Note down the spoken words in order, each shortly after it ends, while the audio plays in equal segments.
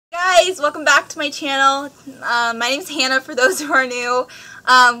guys, welcome back to my channel. My name's Hannah for those who are new.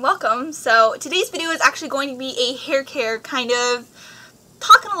 Welcome. So today's video is actually going to be a hair care, kind of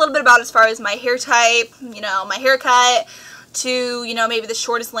talking a little bit about as far as my hair type, my haircut, to, maybe the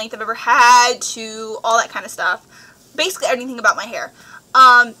shortest length I've ever had, to all that kind of stuff. Basically everything about my hair.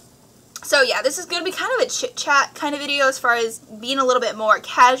 So yeah, this is going to be kind of a chit-chat kind of video as far as being a little bit more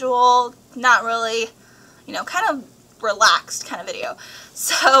casual, not really, kind of relaxed kind of video.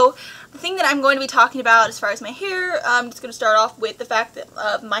 So the thing that I'm going to be talking about as far as my hair, I'm just going to start off with the fact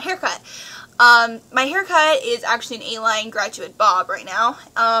of my haircut. My haircut is actually an A-line graduate bob right now.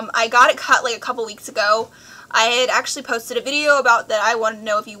 I got it cut like a couple weeks ago. I had actually posted a video about that. I wanted to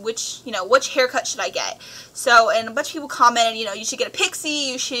know which haircut should I get. So, and a bunch of people commented, you should get a pixie,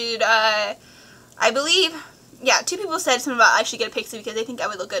 you should, I believe, yeah, 2 people said something about I should get a pixie because they think I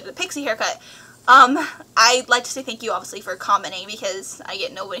would look good with a pixie haircut. I'd like to say thank you, obviously, for commenting, because I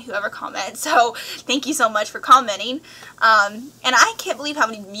get nobody who ever comments, so thank you so much for commenting. And I can't believe how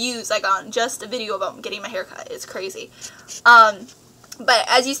many views I got on just a video about getting my haircut. It's crazy. But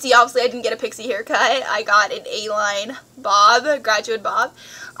as you see, obviously, I didn't get a pixie haircut. I got an A-line bob, graduate bob.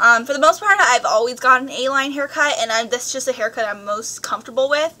 For the most part, I've always got an A-line haircut, and that's just a haircut I'm most comfortable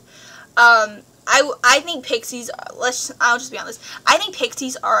with. I think pixies, I'll just be honest, I think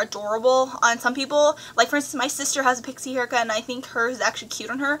pixies are adorable on some people. Like, for instance, my sister has a pixie haircut, and I think hers is actually cute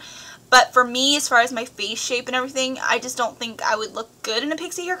on her. But for me, as far as my face shape and everything, I just don't think I would look good in a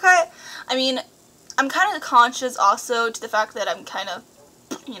pixie haircut. I mean, I'm kind of conscious also to the fact that I'm kind of,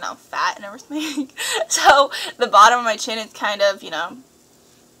 fat and everything. So, the bottom of my chin is kind of,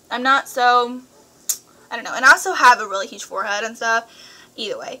 I'm not so, I don't know. And I also have a really huge forehead and stuff.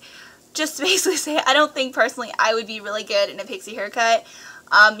 Either way. Just to basically say, I don't think personally I would be really good in a pixie haircut.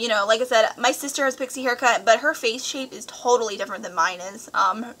 Like I said, my sister has a pixie haircut, but her face shape is totally different than mine is.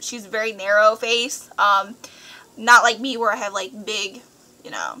 She's very narrow face. Not like me where I have like big,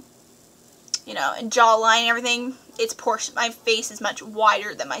 and jawline and everything. It's my face is much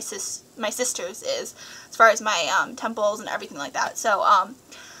wider than my sister's is, as far as my temples and everything like that. So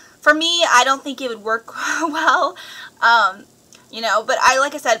for me, I don't think it would work well. But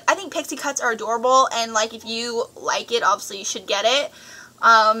like I said, I think pixie cuts are adorable, and like if you like it, obviously you should get it.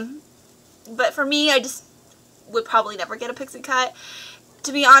 But for me, I just would probably never get a pixie cut.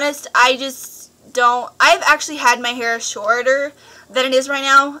 To be honest, I just don't. I've actually had my hair shorter than it is right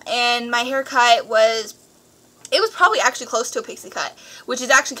now, and my haircut was probably actually close to a pixie cut, which is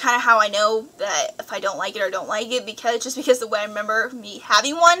actually kind of how I know that if I don't like it or don't like it, because the way I remember me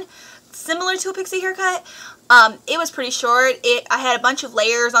having one similar to a pixie haircut. It was pretty short. I had a bunch of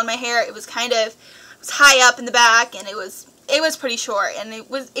layers on my hair. It was high up in the back, and it was pretty short, and it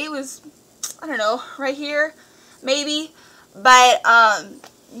was I don't know, right here maybe. But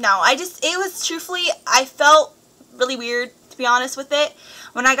no, it was truthfully, I felt really weird, to be honest with it.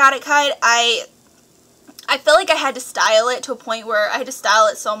 When I got it cut, I felt like I had to style it to a point where I had to style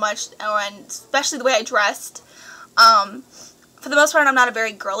it so much, and especially the way I dressed. For the most part, I'm not a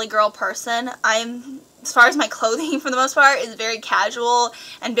very girly girl person. As far as my clothing, for the most part, is very casual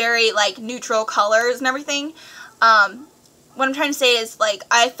and very, like, neutral colors and everything. What I'm trying to say is, like,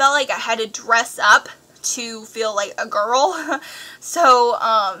 I felt like I had to dress up to feel like a girl. So,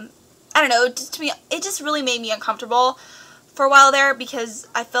 I don't know, it just really made me uncomfortable for a while there, because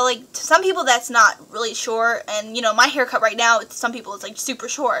I feel like to some people that's not really short, and my haircut right now, to some people it's like super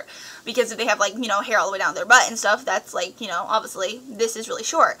short, because if they have like hair all the way down their butt and stuff, that's like obviously this is really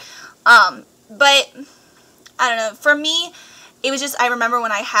short. But I don't know, for me it was just, I remember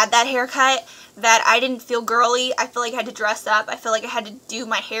when I had that haircut that I didn't feel girly. I feel like I had to dress up. I feel like I had to do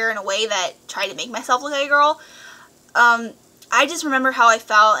my hair in a way that tried to make myself look like a girl. I just remember how I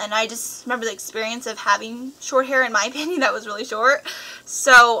felt, and I just remember the experience of having short hair, in my opinion, that was really short.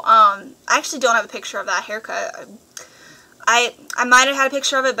 So, I actually don't have a picture of that haircut. I might have had a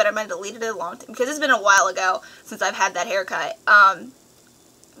picture of it, but I might have deleted it a long time, because it's been a while ago since I've had that haircut.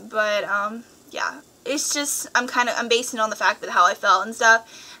 Yeah, it's just, I'm basing it on the fact that how I felt and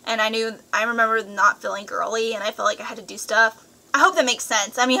stuff, and I remember not feeling girly, and I felt like I had to do stuff. I hope that makes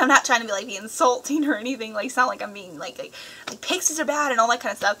sense. I mean, I'm not trying to be, like, be insulting or anything, like, sound like I'm being, like pixies are bad and all that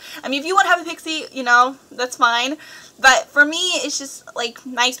kind of stuff. I mean, if you want to have a pixie, that's fine. But for me, it's just, like,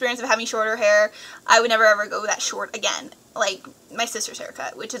 my experience of having shorter hair, I would never ever go that short again. Like, my sister's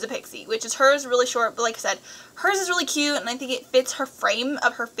haircut, which is a pixie, which is hers really short, but like I said, hers is really cute, and I think it fits her frame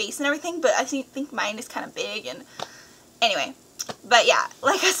of her face and everything, but I think mine is kind of big, and anyway. But yeah,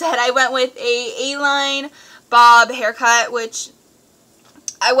 like I said, I went with a A-line bob haircut, which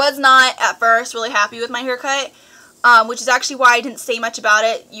I was not at first really happy with my haircut. which is actually why I didn't say much about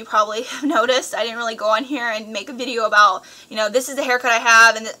it. You probably have noticed I didn't really go on here and make a video about, you know, this is the haircut I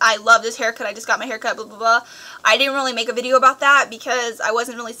have and I love this haircut, I just got my haircut, blah blah blah. I didn't really make a video about that because I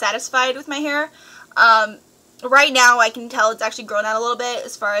wasn't really satisfied with my hair. Right now I can tell it's actually grown out a little bit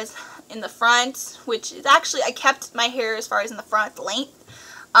as far as in the front, which is actually, I kept my hair as far as in the front length.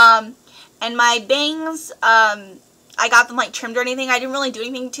 And my bangs, I got them like trimmed or anything. I didn't really do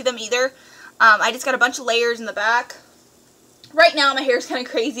anything to them either. I just got a bunch of layers in the back. Right now my hair is kind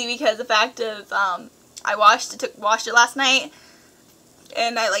of crazy because the fact of I washed it last night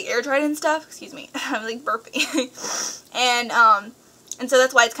and I like air dried it and stuff. Excuse me, I'm like burping. and so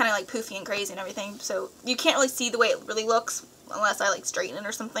that's why it's kind of like poofy and crazy and everything. So you can't really see the way it really looks unless I like straighten it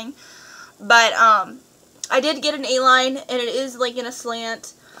or something. But I did get an A-line and it is like in a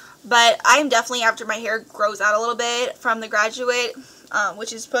slant. But I'm definitely, after my hair grows out a little bit from the graduate,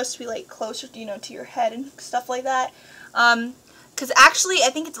 which is supposed to be like closer, you know, to your head and stuff like that. Because actually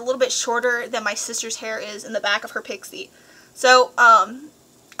I think it's a little bit shorter than my sister's hair is in the back of her pixie. So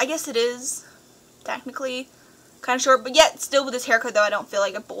I guess it is technically kind of short, but yet still with this haircut though I don't feel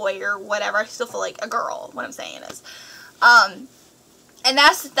like a boy or whatever. I still feel like a girl. What I'm saying is, and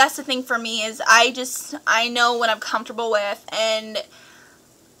that's the thing for me is I know what I'm comfortable with, and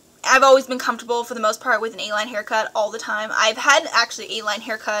I've always been comfortable for the most part with an A-line haircut all the time. I've had actually A-line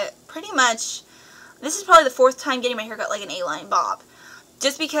haircut pretty much, this is probably the 4th time getting my haircut like an A-line bob.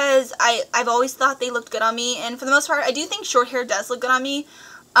 Just because I've always thought they looked good on me, and for the most part I do think short hair does look good on me.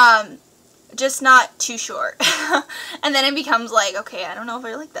 Just not too short. And then it becomes like, okay, I don't know if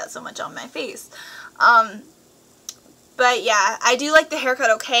I like that so much on my face. But yeah, I do like the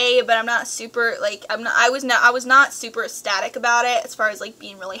haircut okay, but I'm not super, like, I was not super ecstatic about it as far as like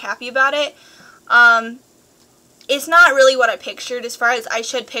being really happy about it. It's not really what I pictured as far as I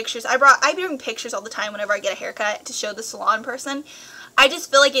showed pictures. I bring pictures all the time whenever I get a haircut to show the salon person. I just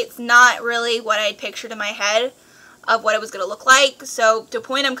feel like it's not really what I had pictured in my head of what it was going to look like. So to a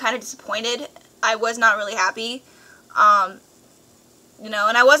point I'm kind of disappointed. I was not really happy. You know,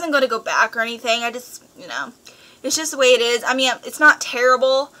 and I wasn't going to go back or anything. I just, you know, it's just the way it is. I mean, it's not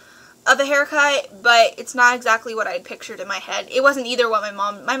terrible of a haircut, but it's not exactly what I had pictured in my head. It wasn't either what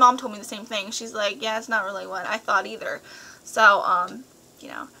my mom told me the same thing. She's like, yeah, it's not really what I thought either. So, you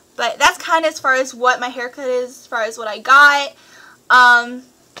know, but that's kind of as far as what my haircut is, as far as what I got.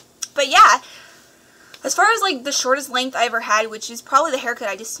 But yeah, as far as like the shortest length I ever had, which is probably the haircut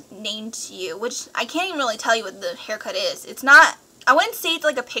I just named to you, which I can't even really tell you what the haircut is. It's not, I wouldn't say it's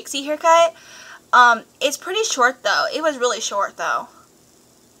like a pixie haircut. It's pretty short though. It was really short though.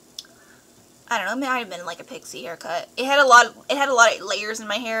 I don't know, it might have been like a pixie haircut. It had a lot of layers in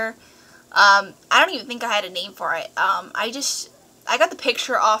my hair. I don't even think I had a name for it. I got the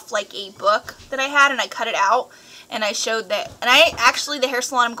picture off like a book that I had and I cut it out and I showed that. And the hair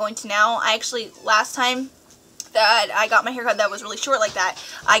salon I'm going to now, last time that I got my haircut that was really short like that,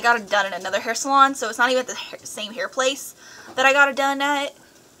 I got it done in another hair salon, so it's not even at the same hair place that I got it done at.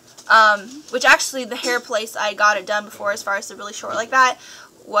 Which actually the hair place I got it done before, as far as the really short like that,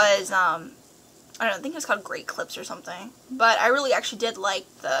 was, I don't know, I think it was called Great Clips or something. But I really actually did like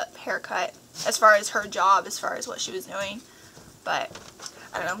the haircut as far as her job, as far as what she was doing. But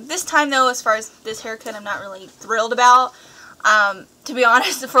I don't know. This time though, as far as this haircut, I'm not really thrilled about. To be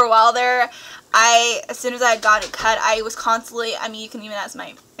honest, for a while there, as soon as I got it cut, I was constantly, I mean, you can even ask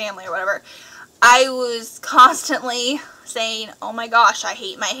my family or whatever, I was constantly saying, oh my gosh, I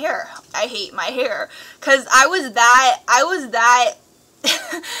hate my hair. I hate my hair. Because I was that,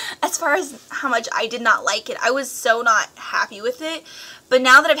 as far as how much I did not like it, I was so not happy with it. But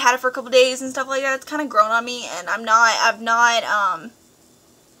now that I've had it for a couple days and stuff like that, it's kind of grown on me, and I don't know,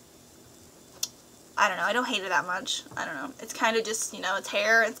 I don't hate it that much. I don't know. It's kind of just, you know, it's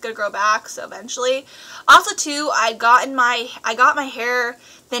hair. It's going to grow back, so eventually. Also, too, I got my hair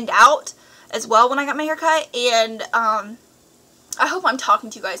thinned out as well when I got my hair cut, and I hope I'm talking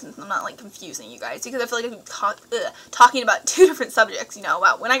to you guys and I'm not, like, confusing you guys, because I feel like I'm talking about 2 different subjects, you know,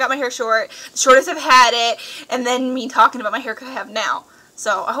 about when I got my hair short, the shortest I've had it, and then me talking about my haircut I have now.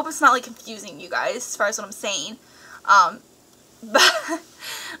 So, I hope it's not, like, confusing you guys as far as what I'm saying.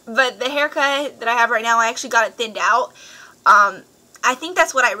 But the haircut that I have right now, I actually got it thinned out. I think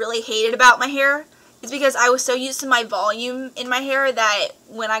that's what I really hated about my hair, is because I was so used to my volume in my hair that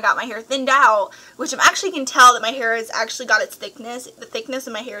when I got my hair thinned out, which I'm actually can tell that my hair has actually got its thickness, the thickness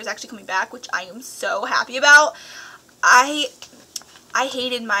of my hair is actually coming back, which I am so happy about. I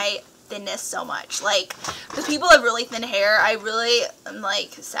hated my thinness so much. Like, the people have really thin hair, I really am,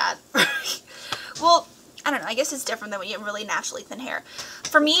 like, sad. Well, I don't know, I guess it's different than when you have really naturally thin hair.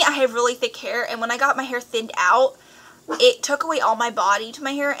 For me, I have really thick hair, and when I got my hair thinned out, it took away all my body to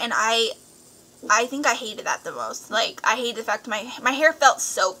my hair, and I think I hated that the most. Like, I hated the fact my hair felt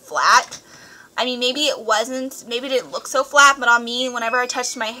so flat. I mean, maybe it didn't look so flat, but on me, whenever I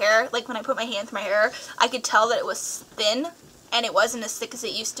touched my hair, like when I put my hand through my hair, I could tell that it was thin, and it wasn't as thick as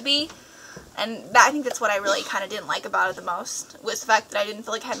it used to be. And I think that's what I really kind of didn't like about it the most, was the fact that I didn't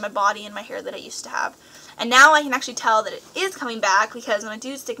feel like I had my body in my hair that I used to have. And now I can actually tell that it is coming back, because when I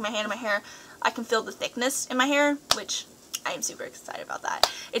do stick my hand in my hair, I can feel the thickness in my hair, which I am super excited about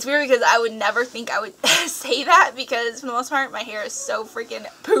that. It's weird because I would never think I would say that, because for the most part my hair is so freaking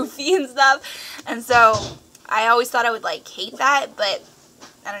poofy and stuff. And so I always thought I would like hate that, but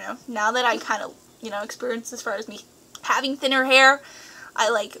I don't know. Now that I kind of, you know, experienced as far as me having thinner hair, I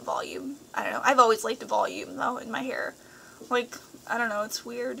like volume. I don't know. I've always liked the volume though in my hair. Like, I don't know, it's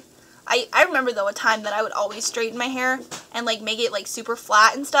weird. I remember though a time that I would always straighten my hair and like make it like super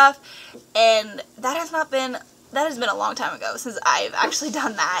flat and stuff, and that has been a long time ago since I've actually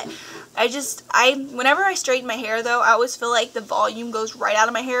done that. Whenever I straighten my hair though, I always feel like the volume goes right out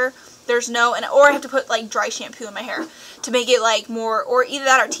of my hair. There's no, or I have to put like dry shampoo in my hair to make it like more, or either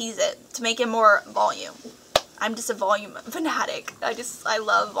that or tease it to make it more volume. I'm just a volume fanatic. I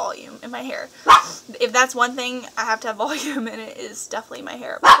love volume in my hair. If that's one thing I have to have volume in, it is definitely my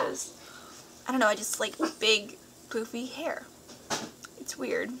hair, because I don't know, I just like big poofy hair. It's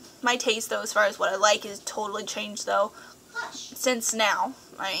weird. My taste though, as far as what I like, is totally changed though since now.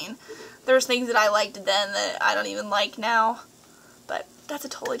 I mean, there's things that I liked then that I don't even like now, but that's a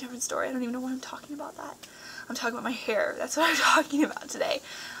totally different story. I don't even know why I'm talking about that. I'm talking about my hair. That's what I'm talking about today.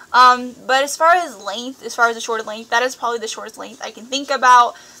 But as far as length, as far as the shortest length, that is probably the shortest length I can think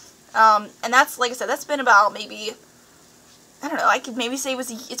about. And that's, like I said, that's been about maybe, I don't know, I could maybe say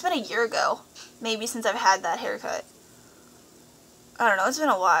it's been a year ago, maybe, since I've had that haircut. I don't know, it's been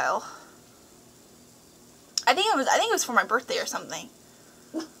a while. I think it was for my birthday or something.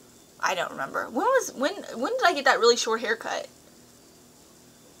 I don't remember. When did I get that really short haircut?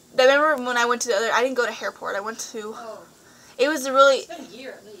 I remember when I went to I didn't go to Hairport. I went to, it was a really, it's been a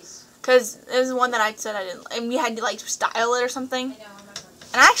year at least. because it was the one that I said I didn't, and we had to like style it or something. I know, I remember.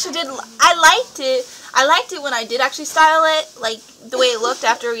 And I actually did, I liked it when I did actually style it, like the way it looked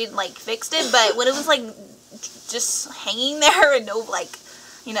after we like fixed it, but when it was like just hanging there and no like,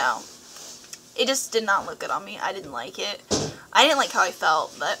 you know, it just did not look good on me. I didn't like it. I didn't like how I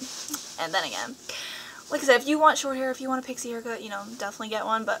felt, but, and then again, like I said, if you want short hair, if you want a pixie haircut, you know, definitely get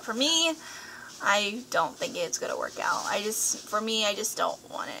one, but for me, I don't think it's gonna work out. For me, I just don't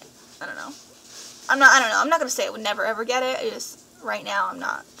want it. I don't know. I don't know. I'm not gonna say I would never ever get it. Right now, I'm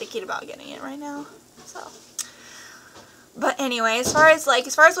not thinking about getting it right now. So, but anyway, as far as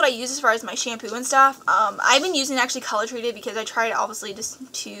what I use as far as my shampoo and stuff, I've been using actually color treated, because I tried obviously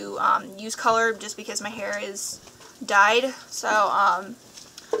just to use color just because my hair is dyed. So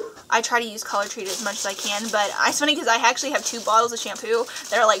I try to use color treated as much as I can. But it's funny because I actually have 2 bottles of shampoo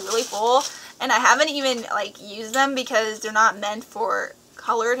that are like really full, and I haven't even like used them because they're not meant for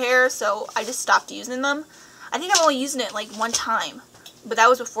colored hair. So I just stopped using them. I think I'm only using it like one time, but that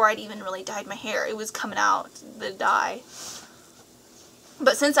was before I'd even really dyed my hair. It was coming out, the dye.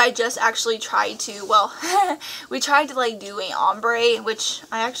 But since I just actually tried to, well, we tried to like do a ombre, which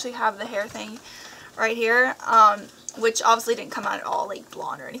I actually have the hair thing right here, which obviously didn't come out at all like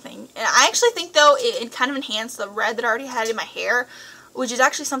blonde or anything. And I actually think though it kind of enhanced the red that I already had in my hair, which is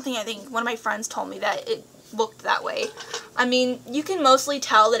actually something I think one of my friends told me that it looked that way. I mean, you can mostly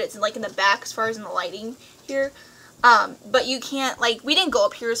tell that it's like in the back as far as in the lighting here, but you can't, like, we didn't go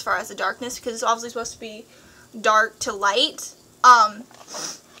up here as far as the darkness because it's obviously supposed to be dark to light.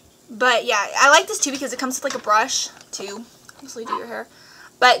 But yeah, I like this too because it comes with like a brush to obviously do your hair.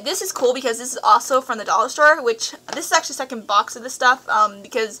 But this is cool because this is also from the dollar store, which this is actually the second box of this stuff,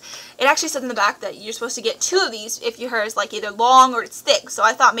 because it actually says in the back that you're supposed to get 2 of these if your hair is like either long or it's thick. So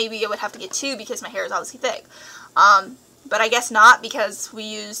I thought maybe I would have to get 2 because my hair is obviously thick. But I guess not, because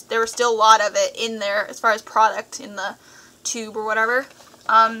there was still a lot of it in there as far as product in the tube or whatever.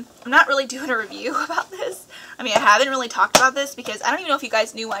 I'm not really doing a review about this. I mean, I haven't really talked about this because I don't even know if you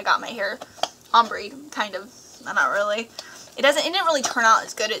guys knew when I got my hair ombre, kind of. Not really. It didn't really turn out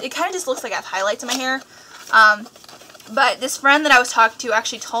as good. It kind of just looks like I have highlights in my hair. But this friend that I was talking to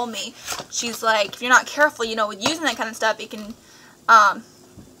actually told me, she's like, if you're not careful, you know, with using that kind of stuff, it can,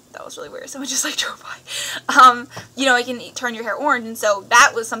 that was really weird. Someone just like drove by. You know, it can turn your hair orange, and so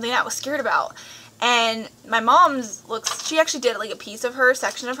that was something that I was scared about. And my mom's she actually did like a piece of her,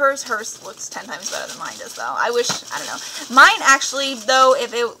 section of hers. Hers looks 10 times better than mine does, though. I don't know. Mine actually, though,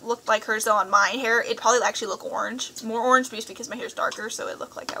 if it looked like hers, though, on my hair, it'd probably actually look orange. It's more orange just because my hair's darker, so it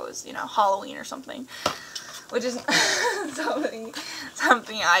looked like I was, you know, Halloween or something. which is something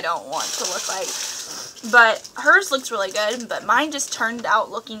I don't want to look like. But hers looks really good, but mine just turned out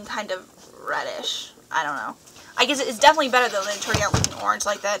looking kind of reddish. I don't know. I guess it's definitely better though than turning out looking orange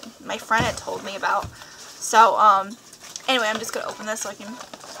like that my friend had told me about. So, anyway, I'm just going to open this so I can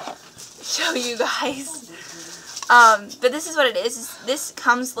show you guys. But this is what it is. This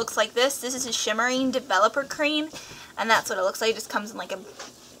looks like this. This is a shimmering developer cream, and that's what it looks like. It just comes in like a,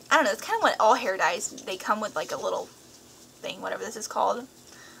 I don't know, it's kind of what all hair dyes, they come with like a little thing, whatever this is called,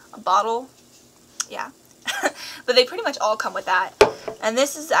 a bottle, yeah. But they pretty much all come with that. And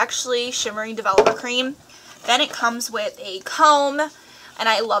this is actually shimmering developer cream. Then it comes with a comb, and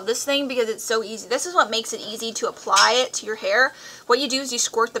I love this thing because it's so easy. This is what makes it easy to apply it to your hair. What you do is you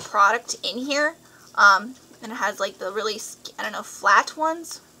squirt the product in here, and it has like the really, I don't know, flat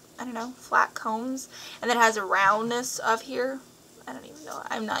ones, I don't know, flat combs, and then it has a roundness of here. I don't even know,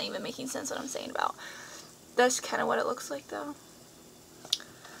 I'm not even making sense what I'm saying about. That's kind of what it looks like though.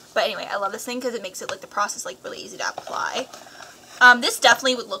 But anyway, I love this thing because it makes it like the process like really easy to apply. This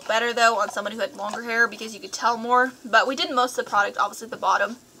definitely would look better though on someone who had longer hair because you could tell more. But we did most of the product obviously at the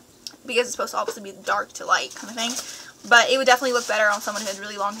bottom because it's supposed to obviously be dark to light kind of thing. But it would definitely look better on someone who had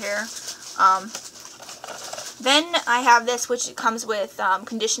really long hair. Then I have this, which comes with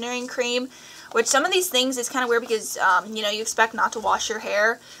conditioning cream, which some of these things is kind of weird because, you know, you expect not to wash your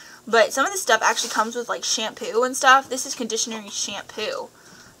hair. But some of this stuff actually comes with like shampoo and stuff. This is conditioning shampoo.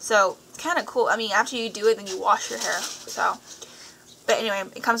 So it's kind of cool. I mean, after you do it, then you wash your hair. So, but anyway,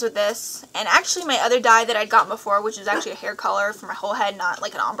 it comes with this. And actually my other dye that I'd gotten before, which was actually a hair color for my whole head, not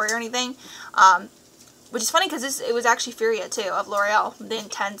like an ombre or anything. Which is funny because it was actually Furia too, of L'Oreal. The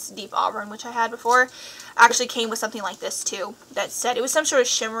Intense Deep Auburn, which I had before, actually came with something like this too. That said, it was some sort of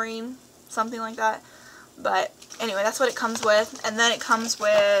shimmering, something like that. But anyway, that's what it comes with. And then it comes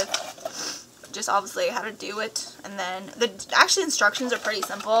with just obviously how to do it. And then the actually instructions are pretty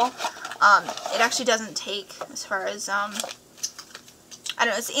simple. It actually doesn't take as far as I don't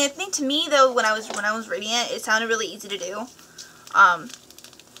know. I think to me though, when I was reading it, it sounded really easy to do. I'm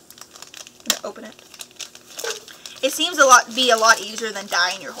gonna open it. It seems be a lot easier than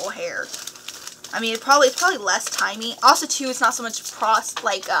dyeing your whole hair. I mean, it's probably less timey. Also, too, it's not so much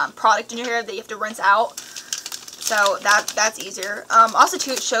product in your hair that you have to rinse out. So that's easier. Also,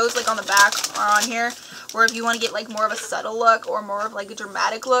 too, it shows like on the back or on here where if you want to get like more of a subtle look or more of like a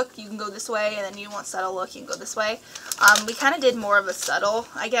dramatic look, you can go this way, and then you want subtle look, you can go this way. We kind of did more of a subtle,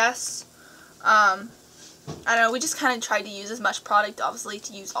 I guess. I don't know, we just kind of tried to use as much product, obviously,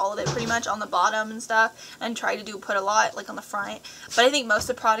 to use all of it pretty much on the bottom and stuff, and try to put a lot, like, on the front. But I think most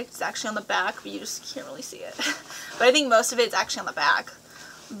of the product is actually on the back, but you just can't really see it. But I think most of it is actually on the back.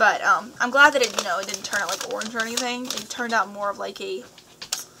 But, I'm glad that it, you know, it didn't turn out, like, orange or anything. It turned out more of, like, a,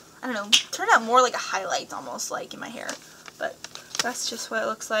 I don't know, turned out more like a highlight, almost, like, in my hair. But that's just what it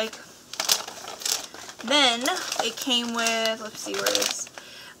looks like. Then, it came with, let's see where it is.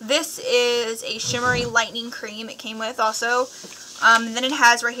 This is a shimmery lightening cream it came with also. And then it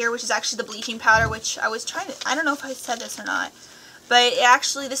has right here, which is actually the bleaching powder, which I was trying to, I don't know if I said this or not. But it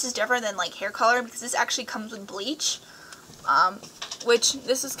actually, this is different than like hair color because this actually comes with bleach. Which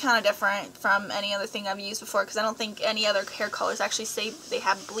this is kind of different from any other thing I've used before because I don't think any other hair colors actually say they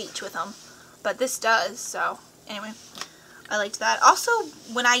have bleach with them. But this does, so anyway. I liked that. Also,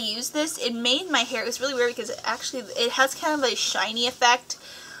 when I used this, it made my hair, it's really weird because it has kind of a shiny effect.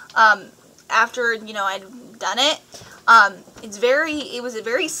 After, you know, I'd done it, it was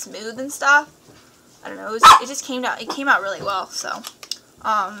very smooth and stuff. I don't know, it just came out really well, so,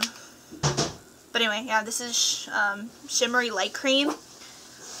 but anyway, yeah, this is, shimmery light cream,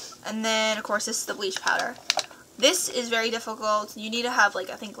 and then, of course, this is the bleach powder. This is very difficult. You need to have, like,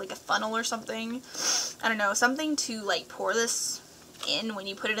 I think, like, a funnel or something, I don't know, something to, like, pour this in when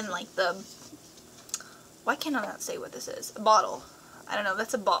you put it in, like, why can I not say what this is? A bottle. I don't know,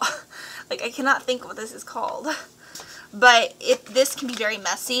 that's a ball. Like, I cannot think what this is called. But this can be very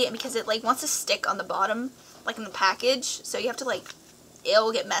messy because it, like, wants to stick on the bottom, like, in the package. So you have to, like,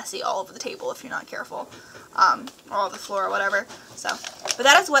 it'll get messy all over the table if you're not careful. Or all over the floor or whatever. So, but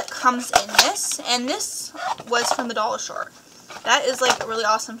that is what comes in this. And this was from the dollar store. That is, like, really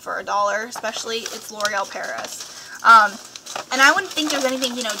awesome for $1, especially it's L'Oreal Paris. And I wouldn't think there's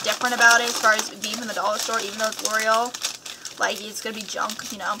anything, you know, different about it as far as being from the dollar store, even though it's L'Oreal. Like, it's gonna be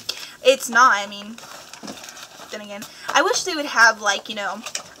junk, you know. It's not, I mean, then again, I wish they would have, like, you know,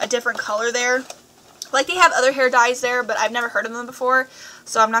 a different color there. Like, they have other hair dyes there, but I've never heard of them before,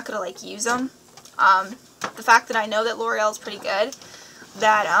 so I'm not gonna, like, use them. The fact that I know that L'Oreal is pretty good,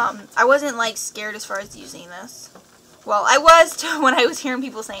 that, I wasn't, like, scared as far as using this. Well, I was when I was hearing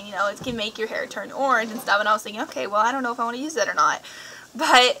people saying, you know, it can make your hair turn orange and stuff, and I was thinking, okay, well, I don't know if I want to use that or not.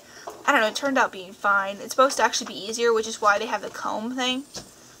 But, I don't know, it turned out being fine. It's supposed to actually be easier, which is why they have the comb thing,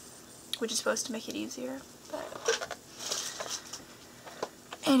 which is supposed to make it easier. But,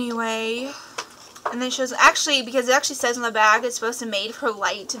 anyway, and then it shows, actually, because it actually says on the back, it's supposed to be made for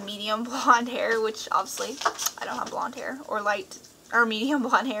light to medium blonde hair, which, obviously, I don't have blonde hair, or light, or medium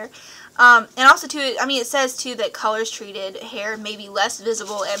blonde hair. And also, too, I mean, it says, too, that colors treated hair may be less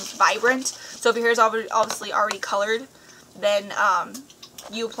visible and vibrant. So if your hair is obviously already colored, then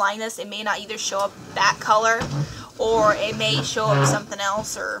you applying this, it may not either show up that color, or it may show up something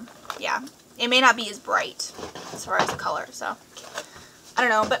else, or, yeah, it may not be as bright as far as the color, so, I don't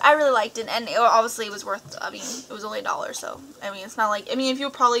know, but I really liked it, and obviously it was worth, I mean, it was only $1, so, I mean, it's not like, I mean, if you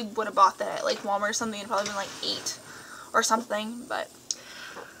probably would have bought that at, like, Walmart or something, it'd probably been, like, $8 or something, but,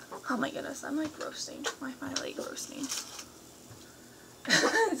 oh my goodness, I'm, like, roasting. Why am I, like, roasting?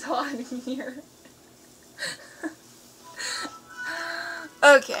 It's hot in here.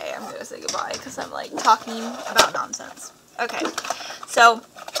 Okay, I'm gonna say goodbye, because I'm, like, talking about nonsense. Okay, so,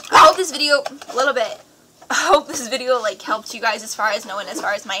 I hope this video, like, helped you guys as far as knowing as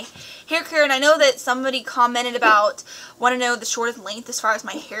far as my hair care, and I know that somebody commented about, want to know the shortest length as far as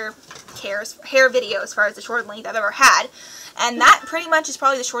my hair video, as far as the shortest length I've ever had. And that pretty much is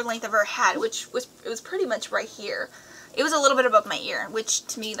probably the short length I've ever had, which was, it was pretty much right here. It was a little bit above my ear, which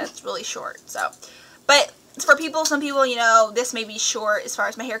to me that's really short. So, but for people, some people, you know, this may be short as far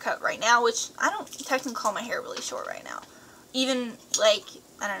as my haircut right now, which I don't technically call my hair really short right now. Even like,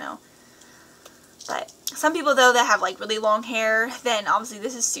 I don't know. But some people though that have like really long hair, then obviously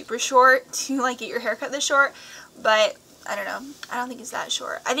this is super short to like get your haircut this short. But I don't know. I don't think it's that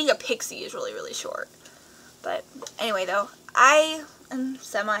short. I think a pixie is really, really short. But anyway though, I am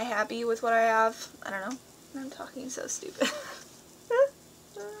semi-happy with what I have. I don't know. I'm talking so stupid.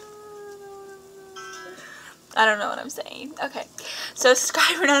 I don't know what I'm saying. Okay. So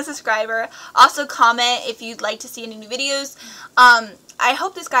subscribe or not a subscriber. Also comment if you'd like to see any new videos. I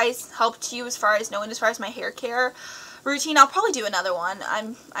hope this guys helped you as far as knowing as far as my hair care routine. I'll probably do another one.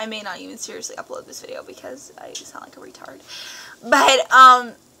 I may not even seriously upload this video because I sound like a retard. But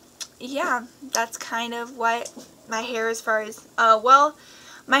yeah, that's kind of what my hair as far as, well,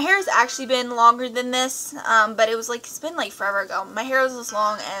 my hair has actually been longer than this, but it was like, it's been like forever ago. My hair was as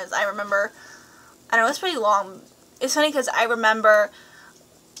long as I remember. I don't know, it's pretty long. It's funny because I remember,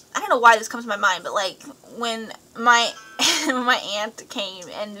 I don't know why this comes to my mind, but like, when my, my aunt came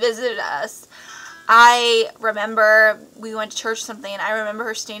and visited us, I remember we went to church or something, and I remember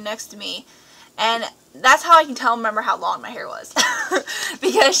her standing next to me, and that's how I can remember how long my hair was.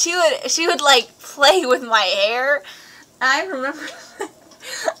 Because she would like play with my hair. I remember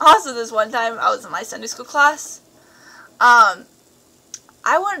also this one time I was in my Sunday school class. I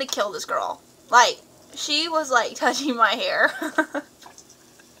wanted to kill this girl. Like, she was like touching my hair.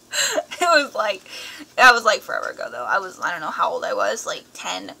 That was like forever ago though. I don't know how old I was, like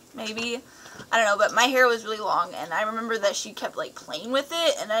 10 maybe. I don't know, but my hair was really long, and I remember that she kept like playing with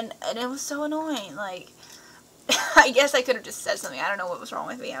it, and it was so annoying. Like, I guess I could have just said something. I don't know what was wrong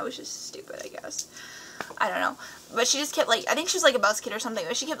with me. I was just stupid, I guess. I don't know. But she just kept like, I think she was like a bus kid or something,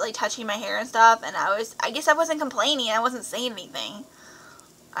 but she kept like touching my hair and stuff, and I guess I wasn't complaining. I wasn't saying anything.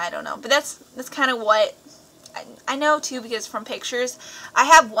 I don't know. But that's kind of what I know too, because from pictures. I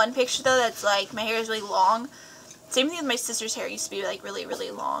have one picture though that's like my hair is really long. Same thing with my sister's hair. It used to be like really,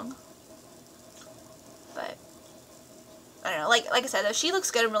 really long. But I don't know. Like I said though, she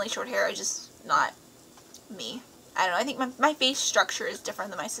looks good in really short hair. It's just not me. I don't know. I think my face structure is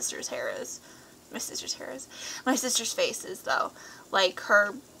different than my sister's hair is. My sister's face is though. Like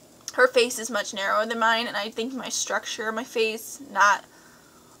her face is much narrower than mine, and I think my structure of my face, not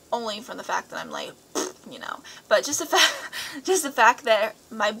only from the fact that I'm like, you know, but just the fact that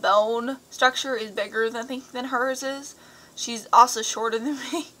my bone structure is bigger than hers is. She's also shorter than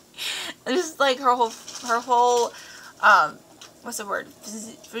me. Just like her whole what's the word,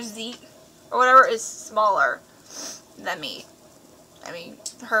 physique or whatever is smaller than me. I mean,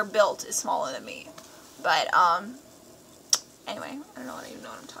 her build is smaller than me. But anyway, I don't even know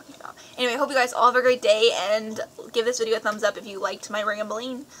what I'm talking about. Anyway, hope you guys all have a great day, and give this video a thumbs up if you liked my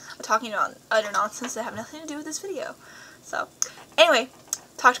rambling. I'm talking about utter nonsense that have nothing to do with this video. So, anyway,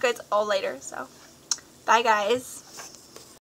 talk to you guys all later. So, bye guys.